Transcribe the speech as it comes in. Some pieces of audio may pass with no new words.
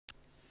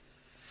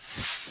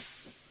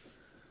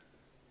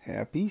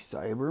Happy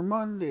Cyber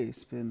Monday,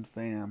 Spin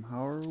Fam.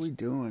 How are we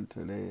doing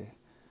today?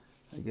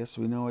 I guess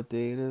we know what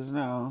day it is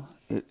now.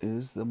 It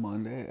is the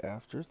Monday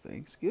after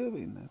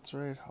Thanksgiving. That's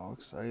right. How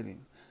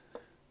exciting.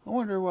 I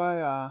wonder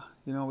why,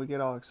 we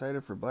get all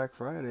excited for Black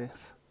Friday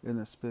in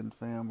the Spin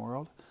Fam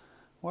world.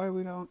 Why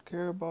we don't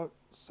care about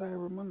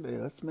Cyber Monday.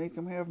 Let's make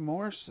them have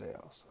more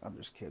sales. I'm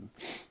just kidding.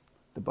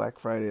 The Black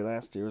Friday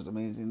last year was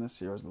amazing. This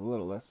year was a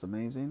little less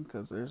amazing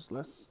because there's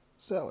less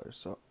sellers.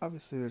 So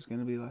obviously there's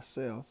going to be less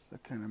sales.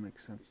 That kind of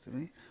makes sense to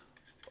me.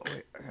 Oh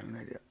wait, I got an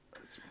idea.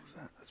 Let's move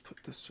that. Let's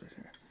put this right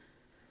here.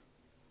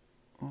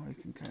 Oh, you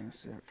can kind of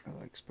see it. I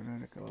like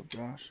Spinetic. I love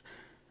Josh.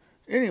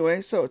 Anyway,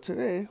 so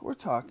today we're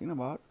talking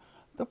about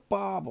the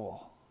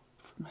Bauble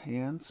from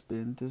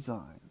Handspin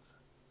Designs.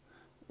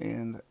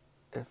 And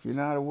if you're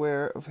not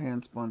aware of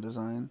Handspun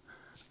Design,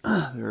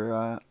 they're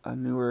a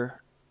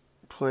newer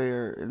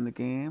player in the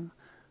game,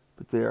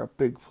 but they're a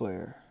big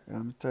player. And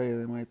I'm going to tell you,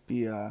 they might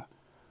be our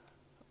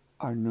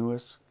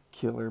newest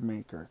killer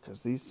maker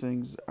because these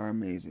things are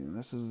amazing.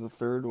 This is the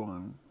third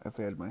one I've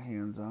had my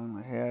hands on.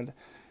 I had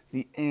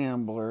the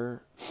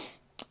Ambler,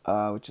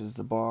 which is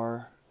the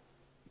bar,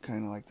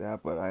 kind of like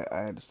that, but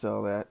I had to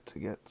sell that to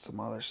get some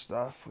other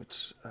stuff,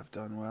 which I've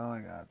done well.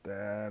 I got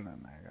that,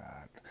 and I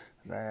got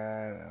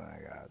that, and I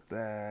got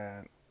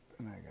that,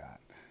 and I got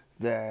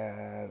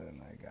that,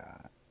 and I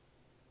got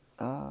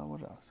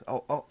what else?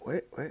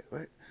 Wait.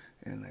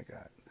 And I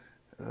got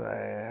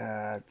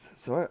that.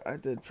 So I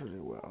did pretty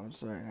well. I'm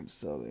sorry I had to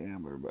sell the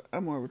Ambler, but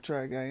I'm more of a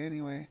try guy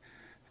anyway.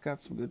 I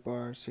got some good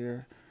bars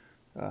here.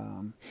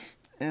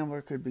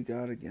 Ambler could be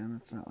got again.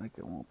 It's not like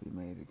it won't be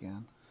made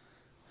again.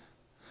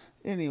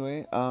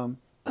 Anyway,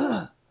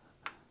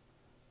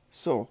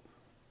 so,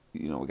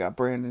 we got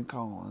Brandon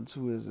Collins.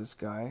 Who is this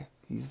guy?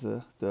 He's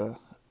the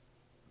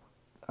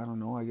I don't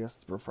know, I guess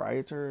the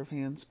proprietor of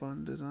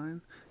Handspun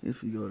Design.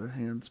 If you go to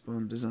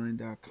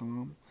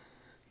handspundesign.com,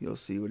 you'll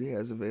see what he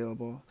has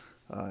available.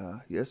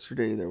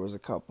 Yesterday there was a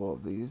couple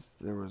of these.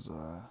 There was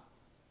I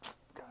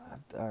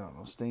don't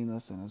know,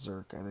 stainless and a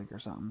Zerk, I think, or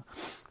something.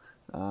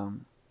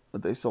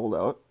 But they sold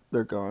out.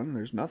 They're gone.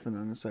 There's nothing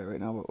on the site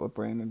right now. But what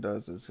Brandon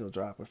does is he'll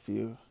drop a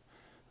few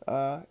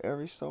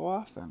every so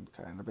often,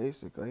 kind of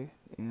basically.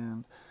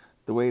 And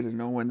the way to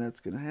know when that's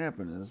going to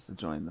happen is to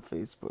join the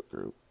Facebook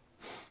group,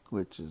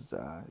 which is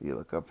you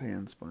look up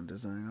Handspun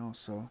Design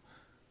also.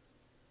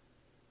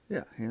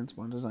 Yeah,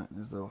 Handspun Design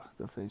is the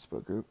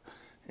Facebook group,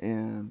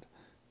 and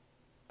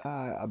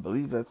I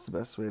believe that's the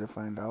best way to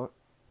find out.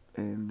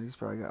 And he's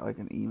probably got like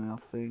an email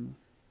thing,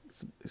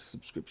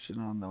 subscription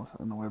on the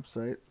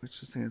website,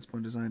 which is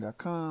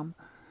handspundesign.com.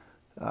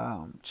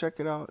 Check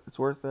it out; it's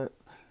worth it.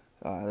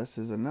 This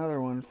is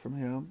another one from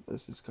him.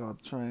 This is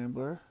called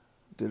Triambler.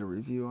 Did a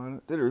review on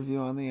it. Did a review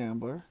on the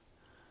Ambler.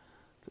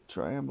 The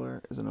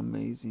Triambler is an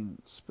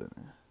amazing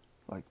spinner.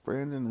 Like,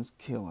 Brandon is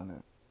killing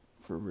it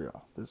for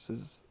real. This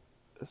is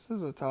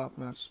a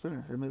top-notch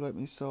spinner. He may let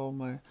me sell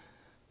my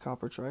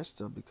copper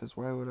tri-stub, because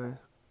why would I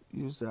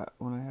use that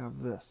when I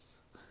have this?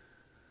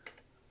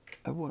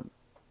 I wouldn't.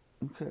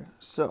 Okay,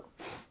 so,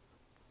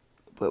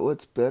 but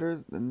what's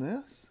better than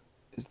this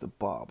is the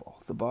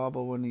Bauble. The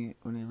Bauble, when he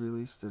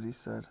released it, he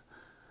said,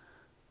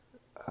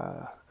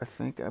 I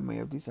think I may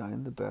have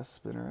designed the best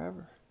spinner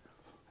ever.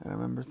 And I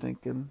remember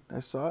thinking, I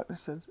saw it and I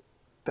said,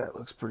 that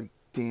looks pretty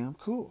damn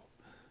cool.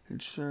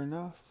 And sure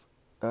enough,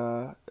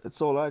 it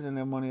sold out. I didn't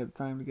have money at the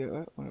time to get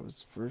it when it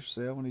was first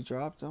sale, when he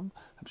dropped them.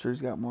 I'm sure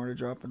he's got more to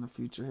drop in the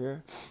future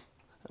here.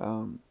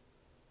 But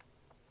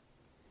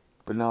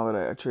now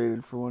that I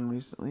traded for one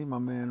recently, my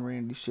man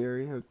Randy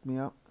Sherry hooked me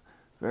up.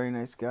 Very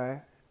nice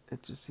guy.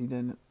 He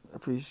didn't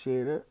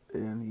appreciate it,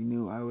 and he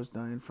knew I was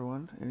dying for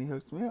one, and he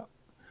hooked me up.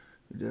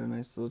 We did a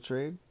nice little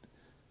trade.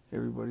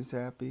 Everybody's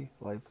happy.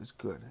 Life is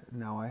good.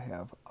 Now I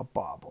have a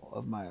Bauble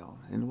of my own.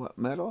 In what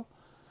metal?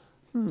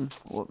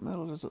 What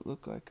metal does it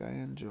look like I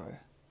enjoy?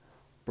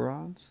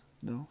 Bronze?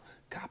 No.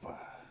 Copper.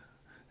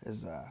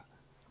 As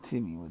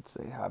Timmy would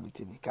say. Hobby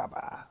Timmy.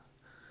 Copper.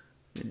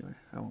 Anyway,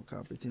 I won't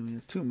copy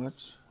Timmy too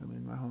much. I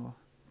mean, my whole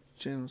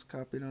channel's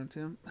copied on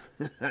Tim.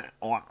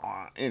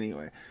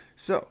 Anyway,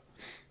 so,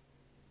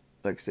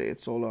 like I say,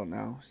 it's sold out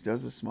now. He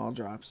does the small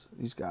drops.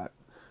 He's been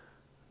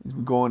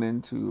going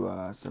into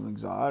some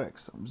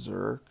exotics, some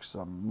Zerk,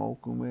 some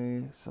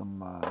Mokume,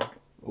 some, I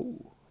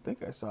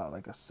think I saw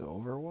like a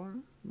silver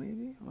one,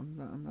 maybe.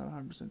 I'm not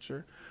 100%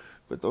 sure.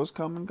 But those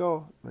come and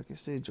go. Like I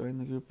say, join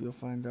the group, you'll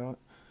find out.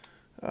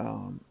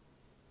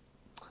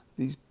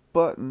 These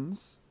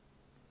buttons,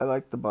 I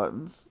like the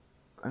buttons.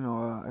 I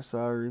know I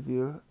saw a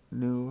review,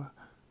 New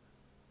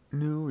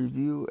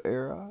Review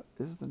Era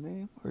is the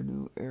name, or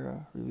New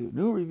Era Review.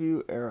 New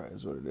Review Era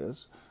is what it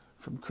is,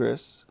 from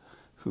Chris,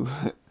 who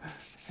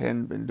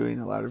hadn't been doing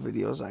a lot of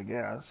videos, I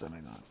guess. I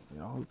mean,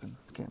 who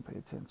can't pay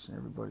attention to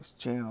everybody's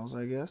channels,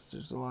 I guess.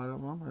 There's a lot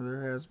of them, or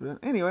there has been.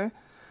 Anyway,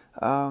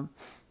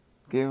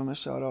 gave him a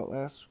shout out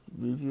last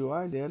review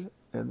I did,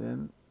 and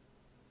then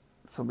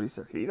somebody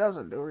said he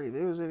doesn't do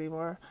reviews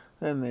anymore.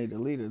 Then they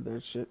deleted their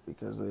shit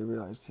because they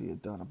realized he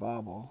had done a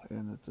Bauble,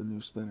 and it's a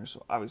new spinner.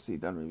 So obviously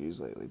he'd done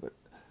reviews lately, but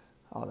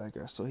I'll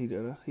digress. So he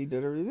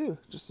did a review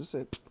just to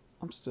say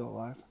I'm still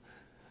alive.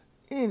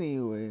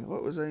 Anyway,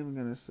 what was I even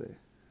gonna say?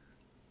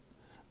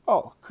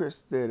 Oh,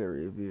 Chris did a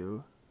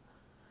review,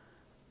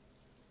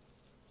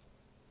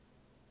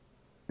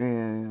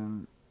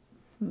 and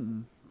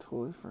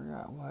totally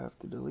forgot. We'll have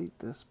to delete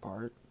this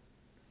part.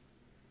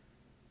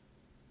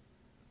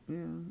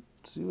 And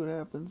see what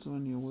happens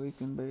when you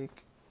wake and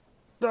bake.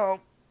 Oh,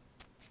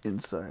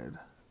 inside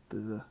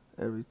the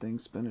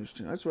everything's spinach.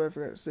 That's why I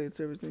forgot to say it's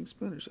everything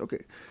spinach.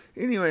 Okay.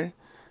 Anyway,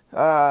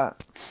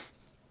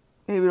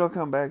 maybe it'll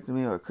come back to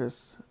me what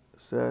Chris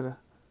said.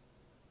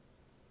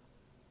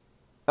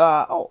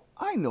 Oh,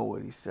 I know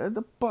what he said.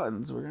 The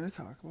buttons. We're gonna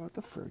talk about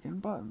the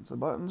friggin' buttons. The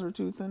buttons are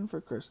too thin for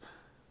Chris.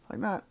 Like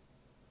not,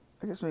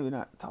 I guess maybe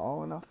not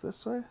tall enough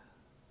this way.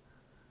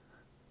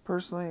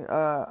 Personally,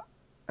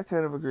 I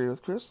kind of agree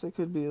with Chris. They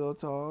could be a little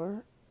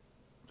taller,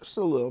 just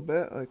a little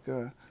bit. Like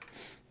I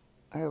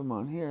have them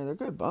on here. They're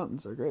good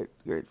buttons. They're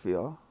great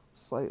feel.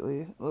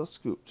 Slightly, a little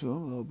scoop to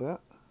them, a little bit.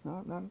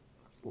 Not a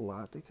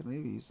lot. They could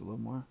maybe use a little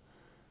more.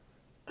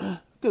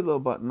 Good little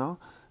button though,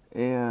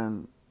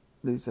 and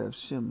these have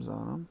shims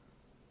on them.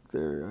 They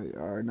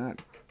are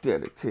not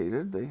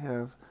dedicated. They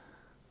have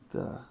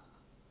the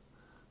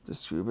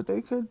screw, but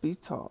they could be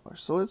taller.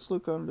 So let's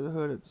look under the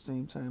hood at the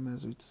same time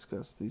as we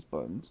discuss these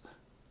buttons.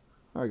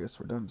 I guess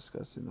we're done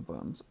discussing the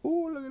buttons.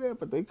 Oh, look at that,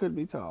 but they could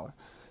be taller.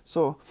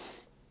 So,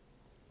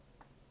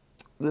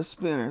 the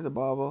spinner, the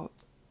Bauble,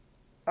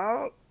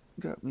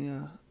 got me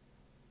a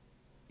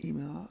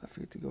email. I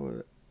forget to go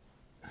to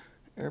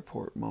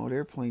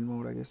airplane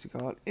mode, I guess you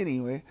call it.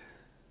 Anyway,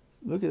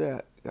 look at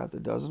that. Got the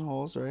dozen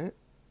holes, right?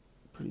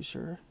 Pretty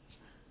sure,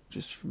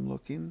 just from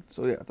looking.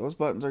 So yeah, those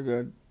buttons are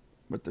good,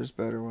 but there's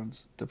better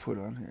ones to put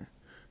on here.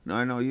 Now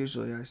I know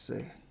usually I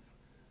say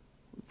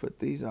we put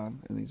these on,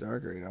 and these are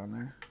great on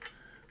there.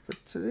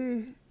 But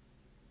today,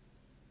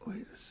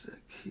 wait a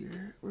sec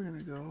here. We're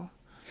going to go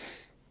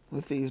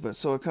with these. But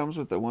so it comes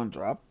with the one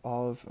drop.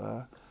 All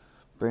of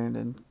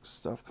Brandon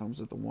stuff comes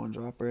with the one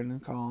drop. Brandon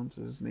Collins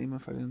is his name,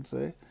 if I didn't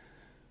say.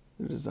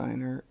 The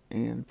designer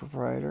and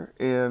proprietor.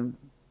 And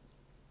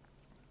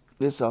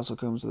this also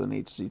comes with an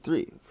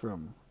HC3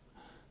 from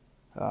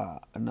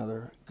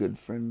another good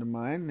friend of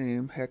mine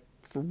named Heck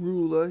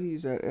Ferrula.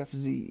 He's at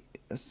FZ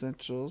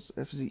Essentials,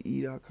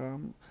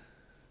 FZE.com.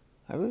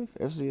 I believe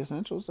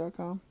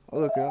FZEssentials.com.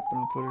 I'll look it up and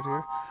I'll put it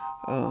here.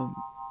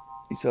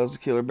 He sells the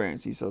killer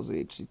bearings. He sells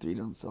the HC3.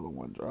 Doesn't sell the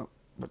one drop,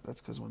 but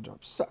that's because one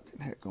drops suck.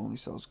 And Heck only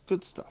sells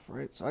good stuff,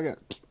 right? So I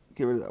got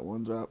get rid of that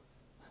one drop.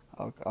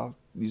 I'll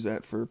use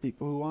that for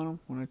people who want them.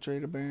 When I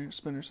trade a bearing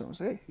spinner, someone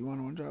says, "Hey, you want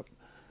a one drop?"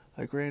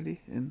 Like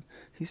Randy, and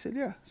he said,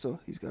 "Yeah."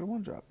 So he's got a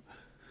one drop.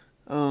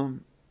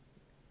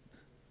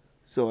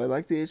 So I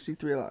like the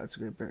HC3 a lot. It's a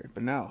great bearing,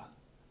 but now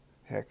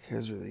Heck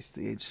has released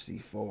the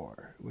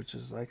HC4, which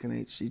is like an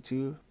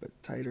HC2, but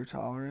tighter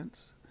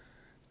tolerance.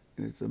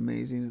 And it's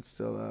amazing. It's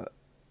still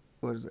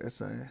what is it,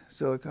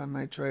 silicon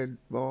nitride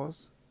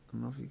balls. I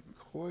don't know if you can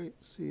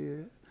quite see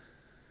it.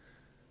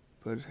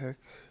 But Heck,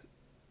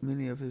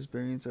 many of his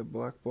bearings have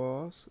black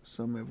balls.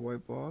 Some have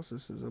white balls.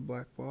 This is a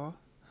black ball.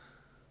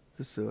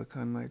 The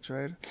silicon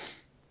nitride.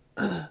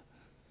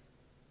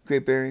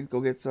 Great bearing.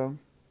 Go get some.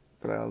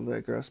 But I'll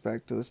digress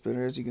back to the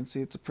spinner. As you can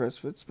see, it's a press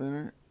fit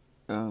spinner.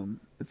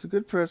 It's a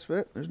good press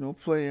fit. There's no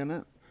play in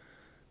it.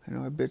 I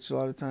know I bitch a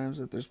lot of times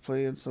that there's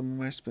play in some of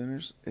my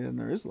spinners, and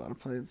there is a lot of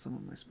play in some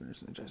of my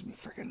spinners, and it drives me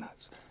freaking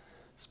nuts.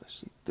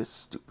 Especially this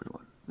stupid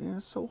one. Man,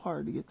 it's so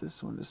hard to get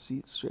this one to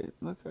seat straight.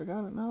 Look, I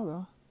got it now,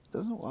 though. It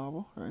doesn't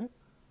wobble, right?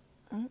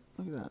 Alright,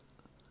 look at that.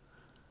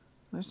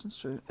 Nice and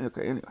straight.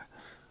 Okay, anyway.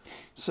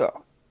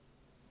 So,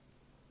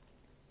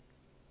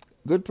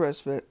 good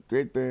press fit,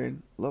 great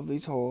bearing, love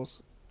these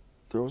holes.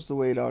 Throws the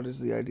weight out is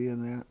the idea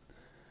in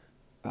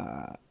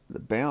that. The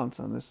balance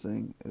on this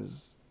thing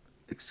is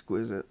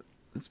exquisite.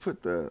 Let's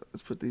put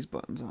these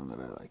buttons on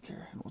that I like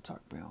here, and we'll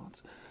talk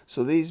balance.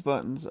 So these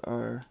buttons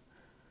are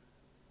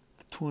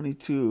the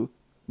 22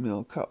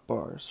 mil cut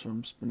bars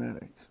from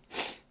Spinetic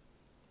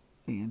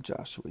and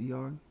Joshua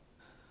Young.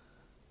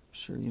 I'm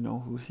sure you know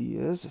who he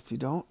is. If you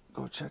don't,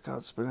 go check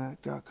out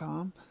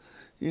Spinetic.com.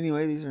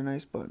 Anyway, these are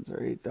nice buttons. They're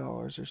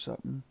 $8 or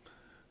something.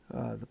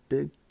 The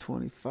big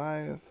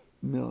 25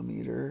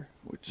 millimeter,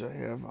 which I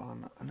have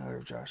on another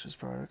of Josh's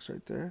products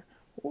right there.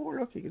 Oh,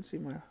 look, you can see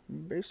my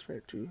bass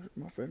plate too,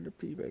 my Fender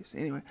P bass.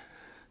 Anyway,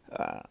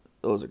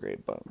 those are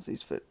great buttons.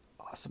 These fit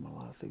awesome on a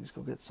lot of things.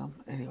 Go get some.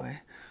 Anyway,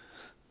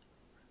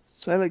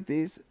 so I like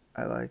these.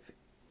 I like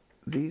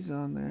these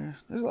on there.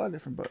 There's a lot of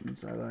different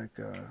buttons. I like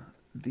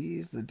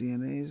these, the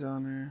DNA's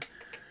on there.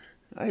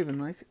 I even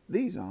like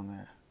these on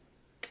there.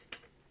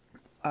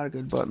 A lot of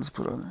good buttons to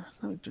put on there.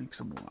 Let me drink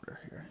some water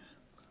here.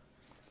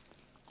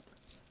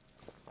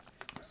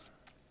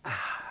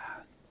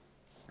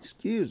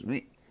 Excuse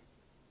me.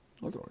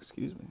 Oh,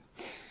 excuse me.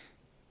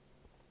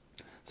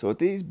 So with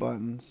these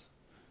buttons,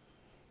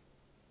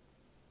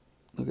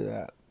 look at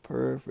that.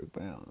 Perfect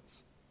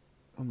balance.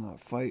 I'm not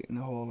fighting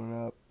to hold it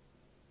up.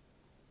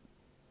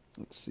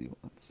 Let's see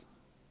once.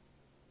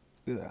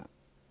 Look at that.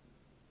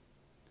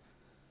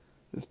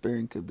 This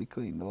bearing could be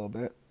cleaned a little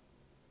bit.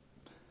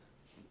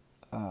 It's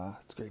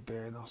a great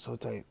bearing though, so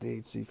tight.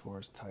 The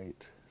HC4 is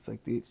tight. It's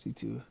like the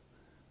HC2,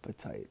 but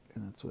tight,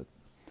 and that's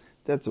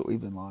what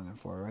we've been longing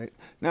for, right?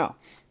 Now,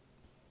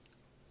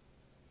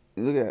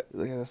 look at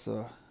this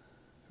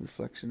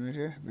reflection right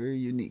here. Very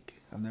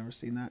unique. I've never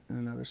seen that in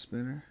another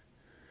spinner.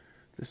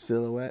 The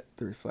silhouette,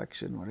 the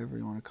reflection, whatever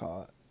you want to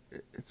call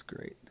it, it's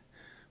great.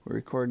 We're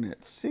recording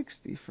at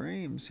 60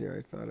 frames here.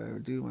 I thought I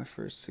would do my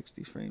first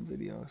 60 frame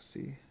video.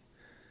 See,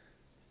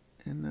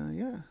 and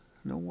yeah,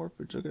 no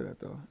warpage. Look at that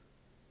though.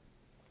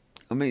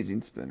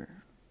 Amazing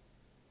spinner.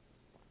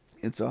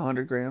 It's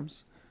 100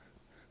 grams,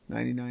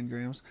 99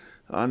 grams.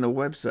 On the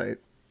website,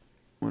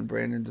 when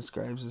Brandon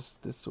describes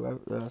this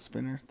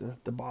spinner,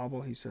 the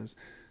Bauble, he says,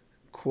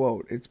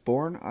 quote, "It's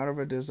born out of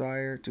a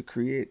desire to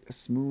create a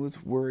smooth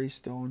worry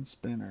stone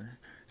spinner."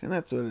 And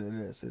that's what it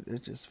is.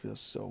 It just feels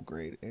so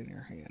great in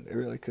your hand. It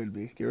really could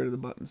be. Get rid of the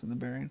buttons in the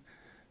bearing.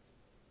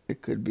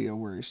 It could be a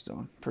worry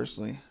stone.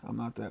 Personally, I'm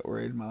not that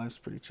worried. My life's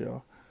pretty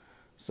chill.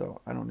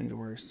 So I don't need a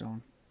worry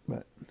stone.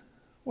 But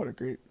what a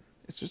great,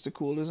 it's just a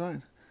cool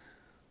design.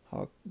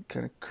 How it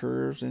kind of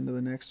curves into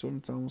the next one.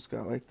 It's almost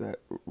got like that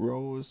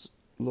rose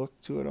look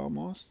to it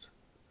almost.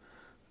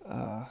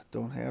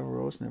 Don't have a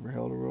rose, never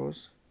held a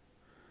rose.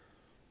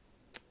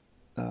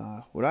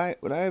 What I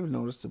have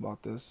noticed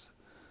about this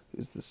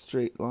is the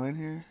straight line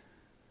here.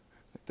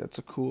 Like, that's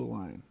a cool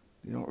line.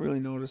 You don't really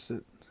notice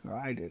it, or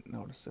I didn't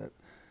notice it,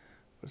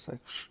 but it's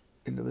like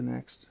into the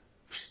next,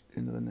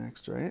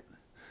 right?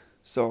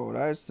 So what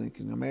I was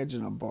thinking,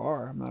 imagine a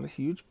bar. I'm not a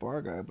huge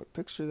bar guy, but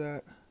picture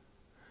that.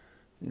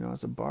 You know,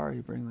 as a bar,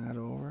 you bring that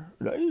over.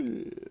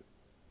 You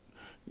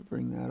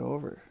bring that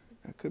over.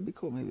 That could be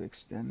cool. Maybe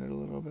extend it a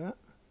little bit.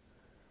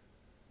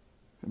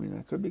 I mean,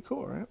 that could be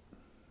cool, right?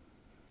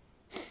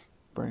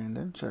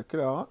 Brandon, check it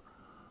out.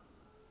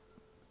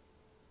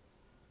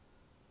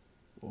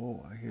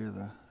 Oh, I hear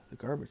the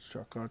garbage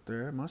truck out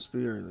there. It must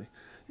be early.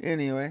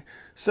 Anyway,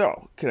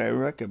 so can I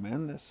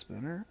recommend this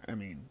spinner? I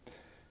mean,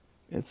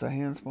 it's a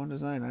hand-spun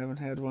design. I haven't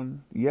had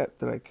one yet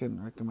that I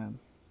can recommend.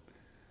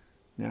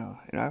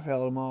 Now, and I've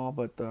held them all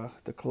but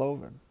the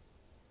Cloven,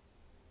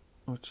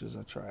 which is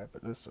a try,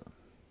 but this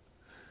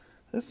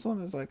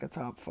one is like a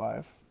top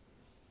 5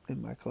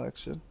 in my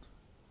collection.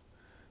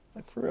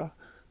 Like for real.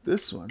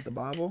 This one, the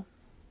Bauble,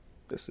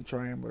 this is a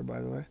triangler,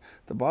 by the way.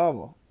 The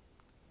Bauble,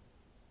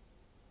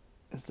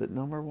 is it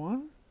number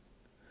 1?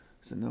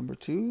 Is it number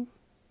 2?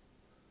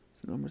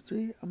 Is it number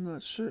 3? I'm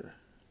not sure.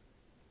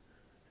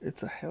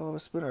 It's a hell of a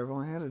spinner. I've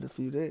only had it a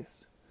few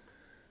days.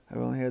 I've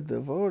only had the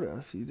Voda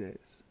a few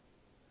days.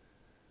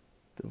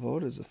 The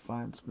Voda is a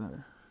fine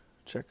spinner.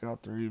 Check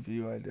out the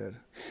review I did.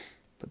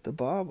 But the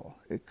Bauble,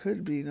 it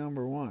could be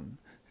number 1.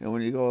 And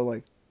when you go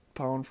like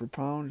pound for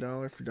pound,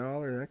 dollar for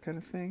dollar, that kind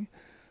of thing,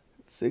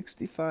 it's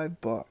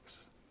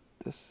 $65.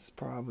 This is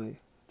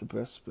probably the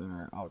best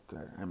spinner out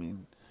there. I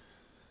mean,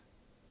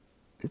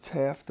 it's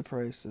half the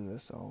price of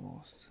this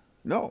almost.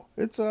 No,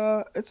 it's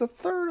a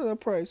third of the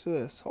price of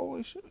this.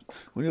 Holy shit.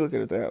 When you look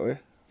at it that way,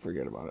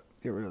 forget about it.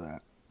 Get rid of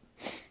that.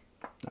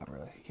 Not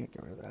really. You can't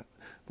get rid of that.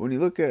 But when you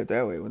look at it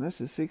that way, when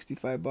this is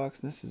 $65 and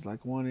this is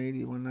like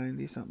 $180,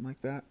 $190, something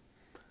like that,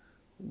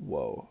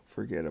 whoa,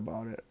 forget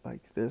about it.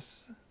 Like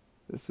this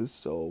is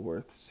so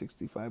worth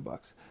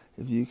 $65.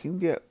 If you can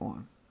get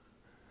one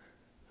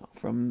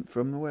from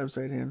the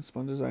website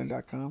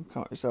handspundesign.com,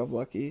 count yourself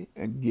lucky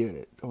and get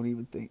it. Don't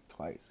even think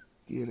twice.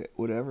 Get it.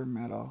 Whatever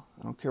metal.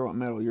 I don't care what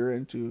metal you're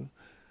into.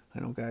 I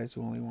know guys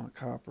who only want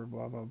copper,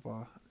 blah, blah,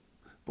 blah.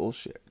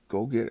 Bullshit.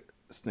 Go get it.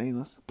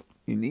 Stainless.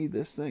 You need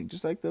this thing.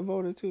 Just like the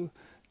Voda too.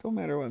 Don't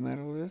matter what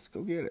metal it is.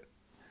 Go get it.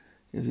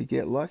 If you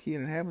get lucky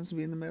and it happens to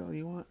be in the metal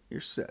you want,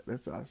 you're set.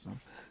 That's awesome.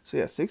 So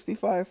yeah,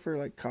 65 for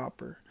like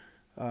copper.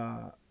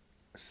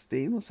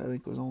 Stainless I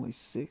think was only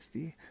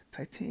 60.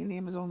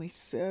 Titanium is only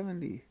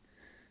 70.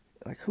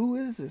 Like, who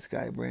is this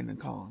guy, Brandon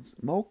Collins?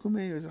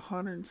 Mokume is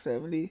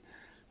 170.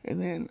 And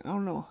then I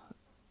don't know,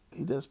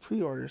 he does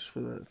pre-orders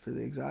for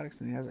the exotics,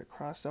 and he has it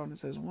crossed out and it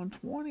says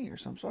 120 or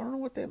something. So I don't know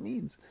what that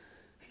means.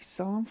 He's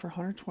selling them for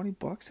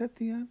 $120 at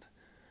the end.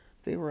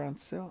 They were on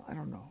sale. I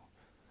don't know.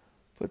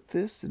 But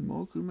this and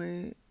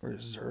Mokume or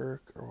Zerk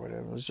or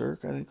whatever,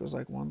 Zerk I think was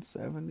like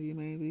 170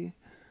 maybe.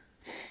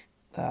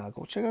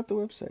 Go check out the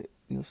website.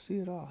 You'll see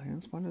it all.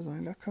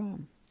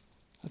 handspundesign.com.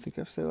 I think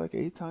I've said it like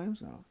 8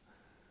 times now.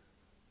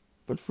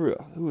 But for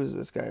real, who is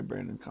this guy,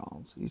 Brandon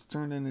Collins? He's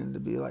turning into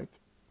be like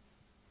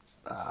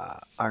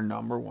our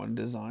number 1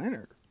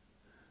 designer.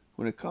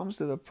 When it comes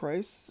to the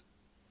prices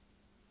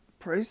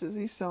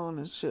he's selling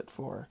his shit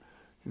for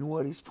and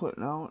what he's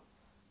putting out,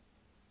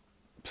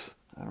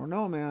 I don't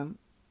know, man.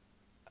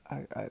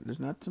 There's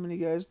not too many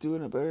guys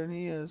doing it better than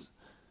he is.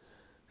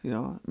 You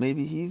know,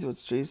 maybe he's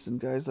what's chasing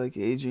guys like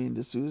Adrian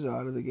D'Souza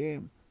out of the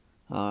game.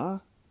 Huh?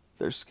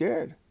 They're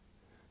scared.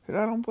 And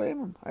I don't blame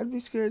them. I'd be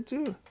scared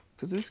too.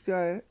 Because this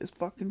guy is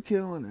fucking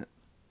killing it.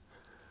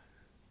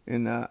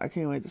 And I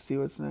can't wait to see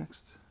what's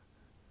next.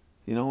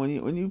 You know,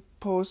 when you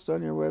post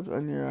on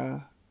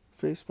your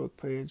Facebook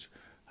page,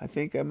 I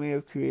think I may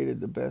have created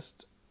the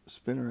best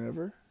spinner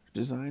ever.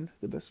 designed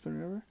the best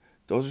spinner ever.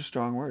 Those are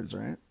strong words,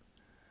 right?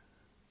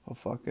 Oh,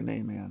 fucking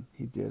A, man.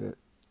 He did it.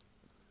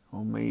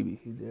 Well, maybe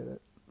he did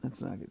it.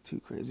 Let's not get too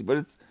crazy. But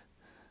it's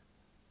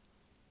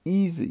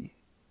easy.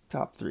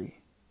 Top 3.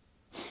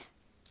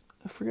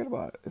 Forget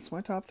about it. It's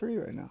my top 3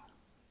 right now.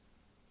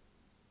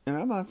 And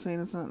I'm not saying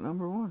it's not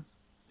number 1.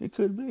 It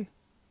could be.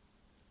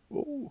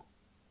 Whoa.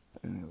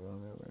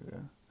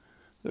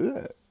 Look at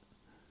that.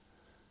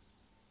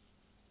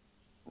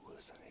 What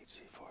is that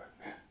HD4?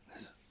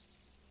 Listen.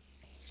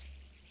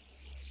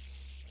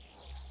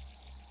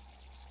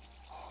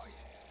 Oh,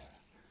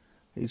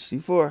 yeah.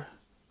 HD4.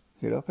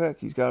 Hit up Heck.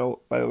 He's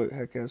got, by the way,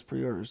 Heck has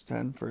pre-orders.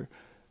 10 for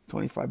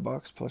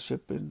 $25 plus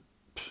shipping.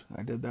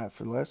 I did that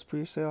for the last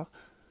pre-sale.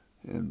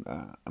 And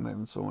I'm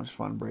having so much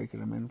fun breaking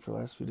them in for the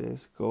last few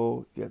days.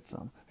 Go get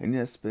some. And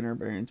yes, spinner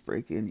bearings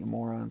break in, you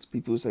morons.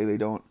 People who say they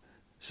don't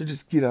should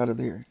just get out of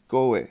there.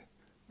 Go away.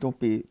 Don't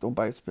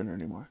buy a spinner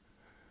anymore.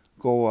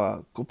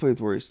 Go play with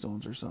worry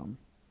stones or something.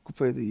 Go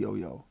play the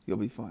yo-yo. You'll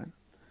be fine.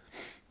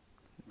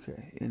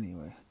 Okay,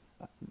 anyway.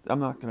 I'm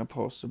not going to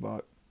post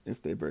about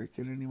if they break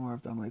in anymore.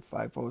 I've done like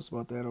 5 posts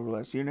about that over the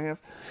last year and a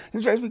half.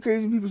 And it drives me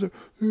crazy. People say,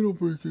 they don't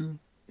break in.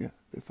 Yeah,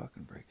 they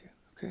fucking break in.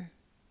 Okay?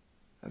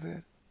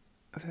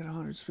 I've had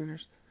 100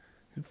 spinners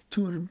and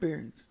 200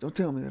 bearings. Don't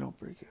tell me they don't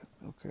break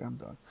in. Okay, I'm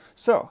done.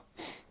 So,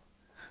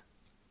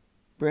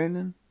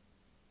 Brandon,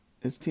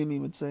 as Timmy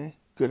would say,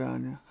 good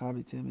on you,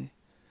 Hobby Timmy.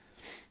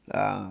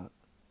 I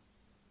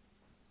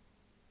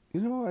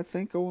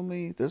think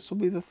this will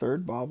be the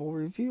 3rd Bauble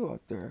review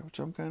out there, which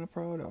I'm kind of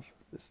proud of.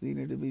 This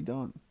needed to be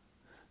done.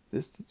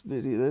 This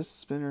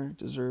spinner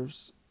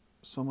deserves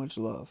so much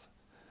love,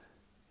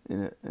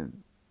 and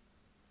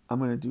I'm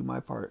gonna do my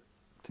part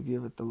to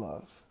give it the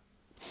love.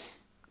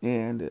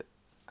 And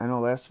I know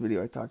last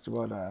video I talked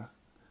about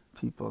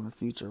people in the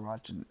future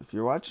watching. If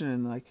you're watching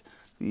in like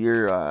the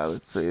year,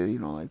 let's say,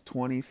 like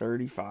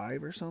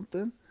 2035 or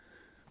something,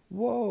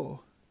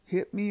 whoa,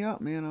 hit me up,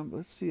 man.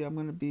 Let's see, I'm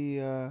going to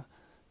be,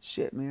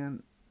 shit,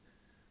 man.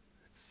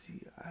 Let's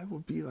see, I will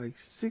be like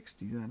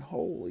 60 then.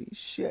 Holy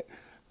shit.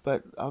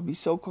 But I'll be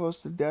so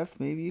close to death,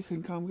 maybe you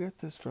can come get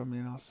this from me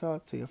and I'll sell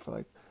it to you for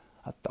like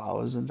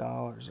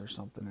 $1,000 or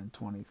something in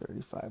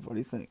 2035. What do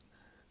you think?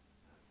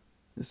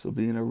 This will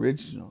be an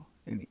original.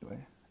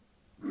 Anyway,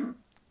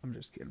 I'm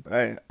just kidding. But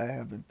I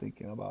have been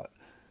thinking about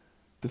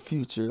the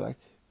future. Like,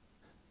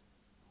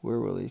 where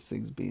will these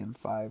things be in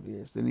 5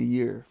 years? In a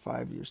year,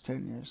 5 years,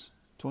 10 years,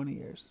 20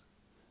 years?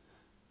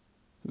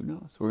 Who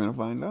knows? We're going to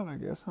find out, I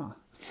guess, huh?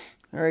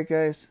 All right,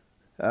 guys.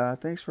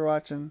 Thanks for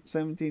watching.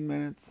 17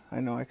 minutes.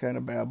 I know I kind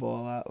of babble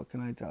a lot. What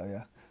can I tell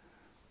you?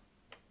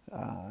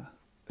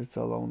 It's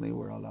a lonely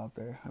world out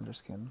there. I'm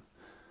just kidding.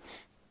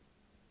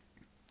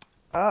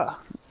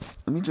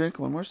 Let me drink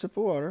one more sip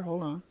of water.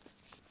 Hold on.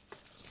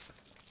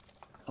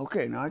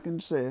 Okay, now I can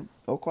say it.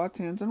 Au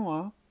Quatans and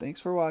Wa. Thanks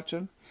for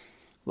watching.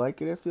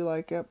 Like it if you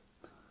like it.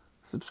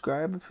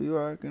 Subscribe if you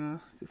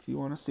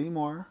want to see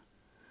more.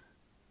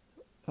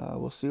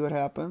 We'll see what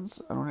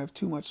happens. I don't have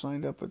too much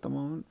lined up at the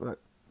moment, but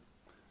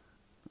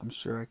I'm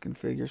sure I can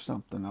figure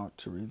something out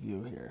to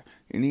review here.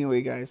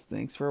 Anyway, guys,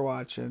 thanks for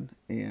watching,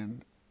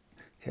 and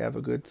have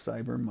a good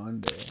Cyber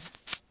Monday.